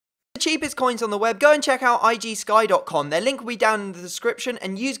The cheapest coins on the web, go and check out igsky.com. Their link will be down in the description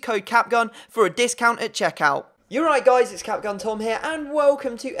and use code CAPGUN for a discount at checkout. You're right guys, it's Capgun Tom here and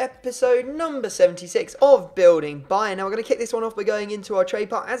welcome to episode number 76 of Building Bayern. Now we're going to kick this one off by going into our trade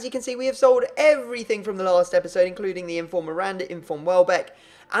part. As you can see, we have sold everything from the last episode, including the Inform Miranda, Inform Welbeck,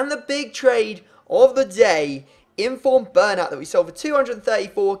 and the big trade of the day, Inform Burnout, that we sold for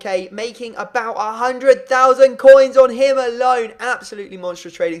 234k, making about 100,000 coins on him alone. Absolutely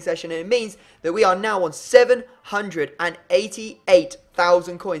monstrous trading session, and it means that we are now on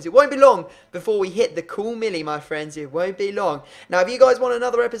 788,000 coins. It won't be long before we hit the cool milli, my friends. It won't be long. Now, if you guys want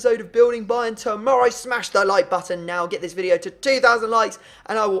another episode of Building Bayern tomorrow, smash the like button now. Get this video to 2,000 likes,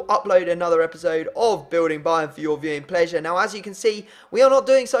 and I will upload another episode of Building Bayern for your viewing pleasure. Now, as you can see, we are not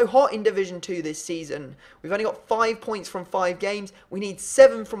doing so hot in Division 2 this season. We've only got 5 points from 5 games. We need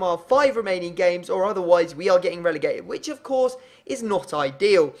 7 from our 5 remaining games, or otherwise we are getting relegated, which, of course, is not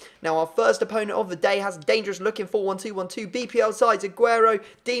ideal. Now, our first opponent of the day has a dangerous looking 4-1-2-1-2 BPL sides: Aguero,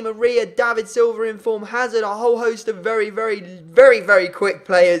 Di Maria, David Silva, Inform, Hazard, a whole host of very quick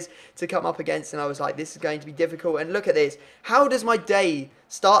players to come up against, and I was like, this is going to be difficult. And look at this. How does my day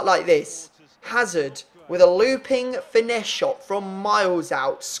start like this? Hazard, with a looping finesse shot from miles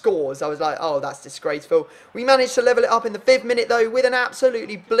out, scores. I was like, oh, that's disgraceful. We managed to level it up in the 5th minute, though, with an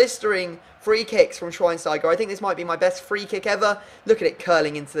absolutely blistering free kicks from Schweinsteiger. I think this might be my best free kick ever. Look at it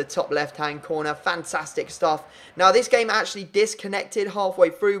curling into the top left-hand corner. Fantastic stuff. Now, this game actually disconnected halfway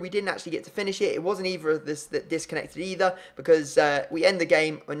through. We didn't actually get to finish it. It wasn't either of this that disconnected either, because we end the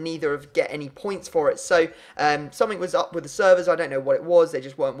game and neither of get any points for it. So something was up with the servers. I don't know what it was. They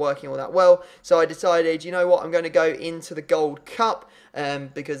just weren't working all that well. So I decided, you know what, I'm going to go into the Gold Cup,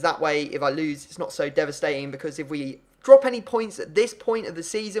 because that way, if I lose, it's not so devastating, because if we drop any points at this point of the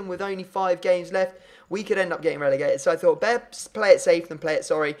season with only 5 games left, we could end up getting relegated. So I thought, best play it safe than play it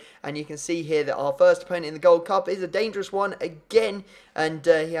sorry. And you can see here that our first opponent in the Gold Cup is a dangerous one again. And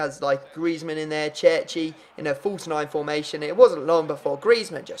he has like Griezmann in there, Cherchi in a false 9 formation. It wasn't long before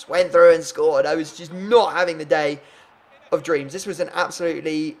Griezmann just went through and scored. I was just not having the day of dreams. This was an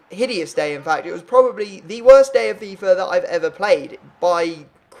absolutely hideous day. In fact, it was probably the worst day of FIFA that I've ever played by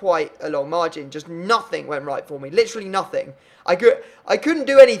quite a long margin. Just nothing went right for me. Literally nothing. I couldn't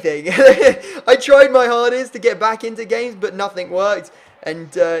do anything. I tried my hardest to get back into games, but nothing worked. And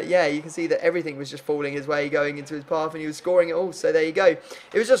yeah, you can see that everything was just falling his way, going into his path, and he was scoring it all. So there you go.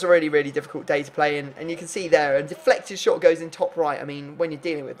 It was just a really difficult day to play, and you can see there, a deflected shot goes in top right. I mean, when you're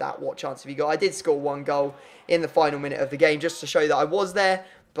dealing with that, what chance have you got? I did score 1 goal in the final minute of the game just to show that I was there.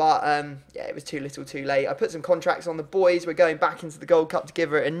 But, yeah, it was too little too late. I put some contracts on the boys. We're going back into the Gold Cup to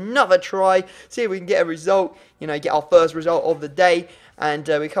give it another try. See if we can get a result. You know, get our first result of the day. And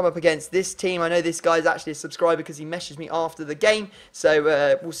we come up against this team. I know this guy's actually a subscriber because he messaged me after the game.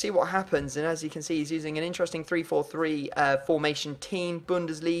 So, we'll see what happens. And as you can see, he's using an interesting 3-4-3 formation team.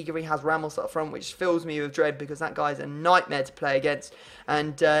 Bundesliga. He has Ramos up front, which fills me with dread because that guy's a nightmare to play against.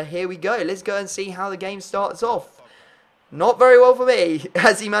 And here we go. Let's go and see how the game starts off. Not very well for me,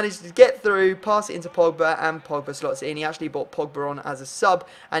 as he managed to get through, pass it into Pogba, and Pogba slots it in. He actually brought Pogba on as a sub,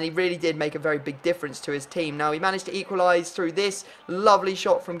 and he really did make a very big difference to his team. Now, he managed to equalise through this lovely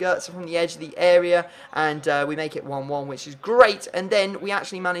shot from Goetze from the edge of the area, and we make it 1-1, which is great. And then we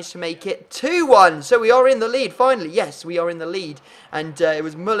actually managed to make it 2-1, so we are in the lead, finally. Yes, we are in the lead, and it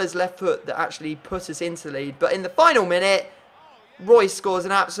was Muller's left foot that actually put us into the lead. But in the final minute, Royce scores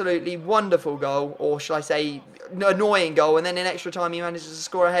an absolutely wonderful goal, or shall I say, annoying goal, and then in extra time he manages to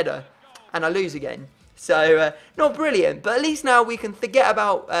score a header, and I lose again. So, not brilliant, but at least now we can forget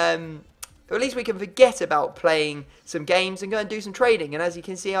about, playing some games and go and do some trading. And as you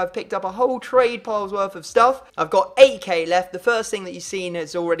can see, I've picked up a whole trade pile's worth of stuff. I've got 8k left. The first thing that you've seen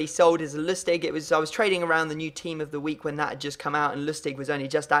has already sold is a Lustig. I was trading around the new team of the week when that had just come out, and Lustig was only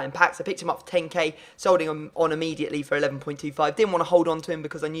just out in packs. I picked him up for 10k, sold him on immediately for 11.25. Didn't want to hold on to him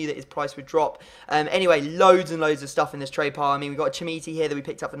because I knew that his price would drop. Anyway, loads and loads of stuff in this trade pile. I mean, we've got a Chimiti here that we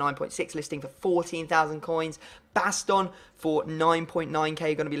picked up for 9.6, listing for 14,000 coins. Baston for 9.9k,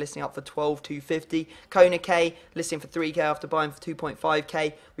 going to be listing up for 12,250. Kona K listing for 3k after buying for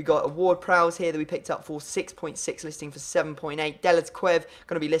 2.5k. We got Award Prowls here that we picked up for 6.6, listing for 7.8. Delat's Kwev,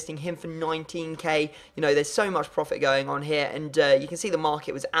 going to be listing him for 19k. You know, there's so much profit going on here, and you can see the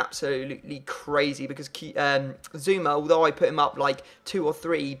market was absolutely crazy because Zuma, although I put him up like 2 or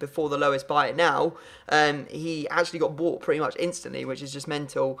 3 before the lowest buy it now, he actually got bought pretty much instantly, which is just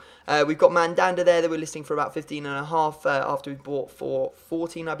mental. We've got Mandanda there that we're listing for about 15.5 after we bought for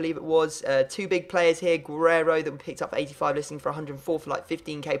 14, I believe it was. 2 big players here, Guerrero that we picked up for 85, listing for 104 for like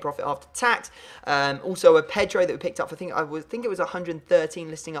 15k 10k profit after tax. Also a Pedro that we picked up for, I think it was 113,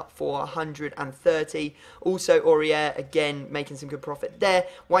 listing up for 130. Also Aurier, again, making some good profit there.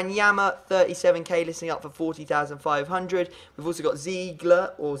 Wanyama, 37k, listing up for 40,500. We've also got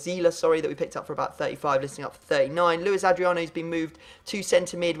Zila, sorry, that we picked up for about 35, listing up for 39. Luis Adriano's been moved to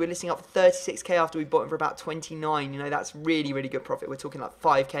centre mid. We're listing up for 36k after we bought him for about 29. You know, that's really, really good profit. We're talking like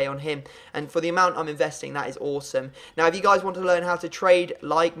 5k on him. And for the amount I'm investing, that is awesome. Now, if you guys want to learn how to trade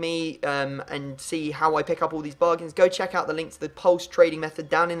like me and see how I pick up all these bargains, go check out the link to the Pulse trading method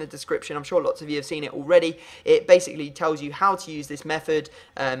down in the description. I'm sure lots of you have seen it already. It basically tells you how to use this method,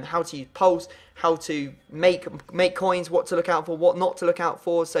 how to use Pulse, how to make coins, what to look out for, what not to look out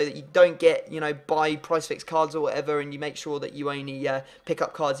for, so that you don't get, you know, buy price fixed cards or whatever, and you make sure that you only pick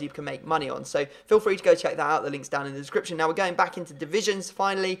up cards you can make money on. So feel free to go check that out. The link's down in the description. Now we're going back into divisions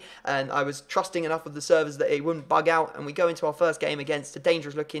finally, and I was trusting enough of the servers that it wouldn't bug out, and we go into our first game against a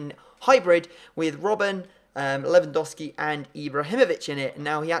dangerous looking hybrid with Robben, Lewandowski and Ibrahimovic in it.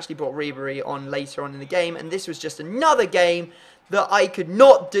 Now he actually brought Ribery on later on in the game, and this was just another game that I could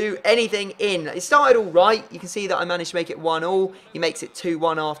not do anything in. It started all right. You can see that I managed to make it 1-1. He makes it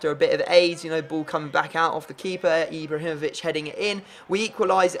 2-1 after a bit of aids. You know, ball coming back out off the keeper. Ibrahimovic heading it in. We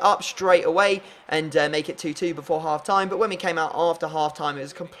equalise it up straight away and make it 2-2 before half-time. But when we came out after half-time, it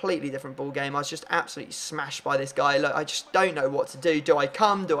was a completely different ball game. I was just absolutely smashed by this guy. Look, I just don't know what to do. Do I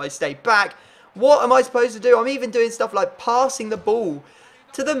come? Do I stay back? What am I supposed to do? I'm even doing stuff like passing the ball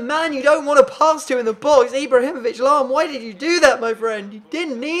to the man you don't want to pass to in the box. Ibrahimovic, Lahm, why did you do that, my friend? You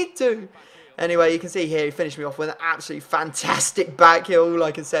didn't need to. Anyway, you can see here, he finished me off with an absolutely fantastic back heel. All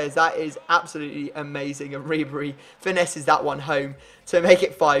I can say is that is absolutely amazing. And Ribery finesses that one home to make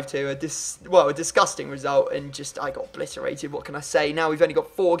it 5-2. A disgusting result. And just, I got obliterated. What can I say? Now we've only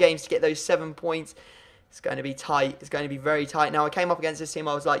got 4 games to get those 7 points. It's going to be tight. It's going to be very tight. Now, I came up against this team.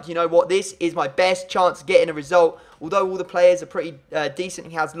 I was like, you know what? This is my best chance of getting a result. Although all the players are pretty decent.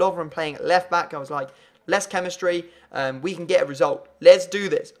 He has Lovren playing at left back. I was like, less chemistry. We can get a result. Let's do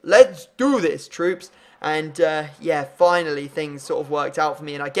this. Let's do this, troops. And, yeah, finally things sort of worked out for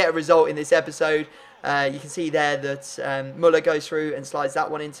me. And I get a result in this episode. You can see there that Muller goes through and slides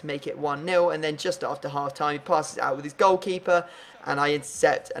that one in to make it 1-0. And then just after half-time, he passes it out with his goalkeeper. And I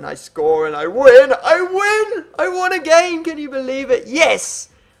intercept and I score and I win. I win! I won a game. Can you believe it? Yes!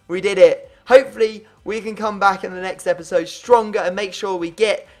 We did it. Hopefully, we can come back in the next episode stronger and make sure we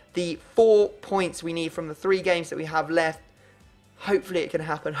get the 4 points we need from the 3 games that we have left. Hopefully it can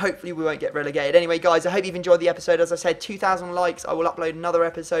happen. Hopefully we won't get relegated. Anyway, guys, I hope you've enjoyed the episode. As I said, 2,000 likes. I will upload another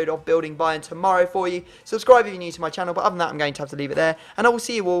episode of Building Bayern tomorrow for you. Subscribe if you're new to my channel. But other than that, I'm going to have to leave it there. And I will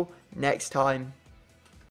see you all next time.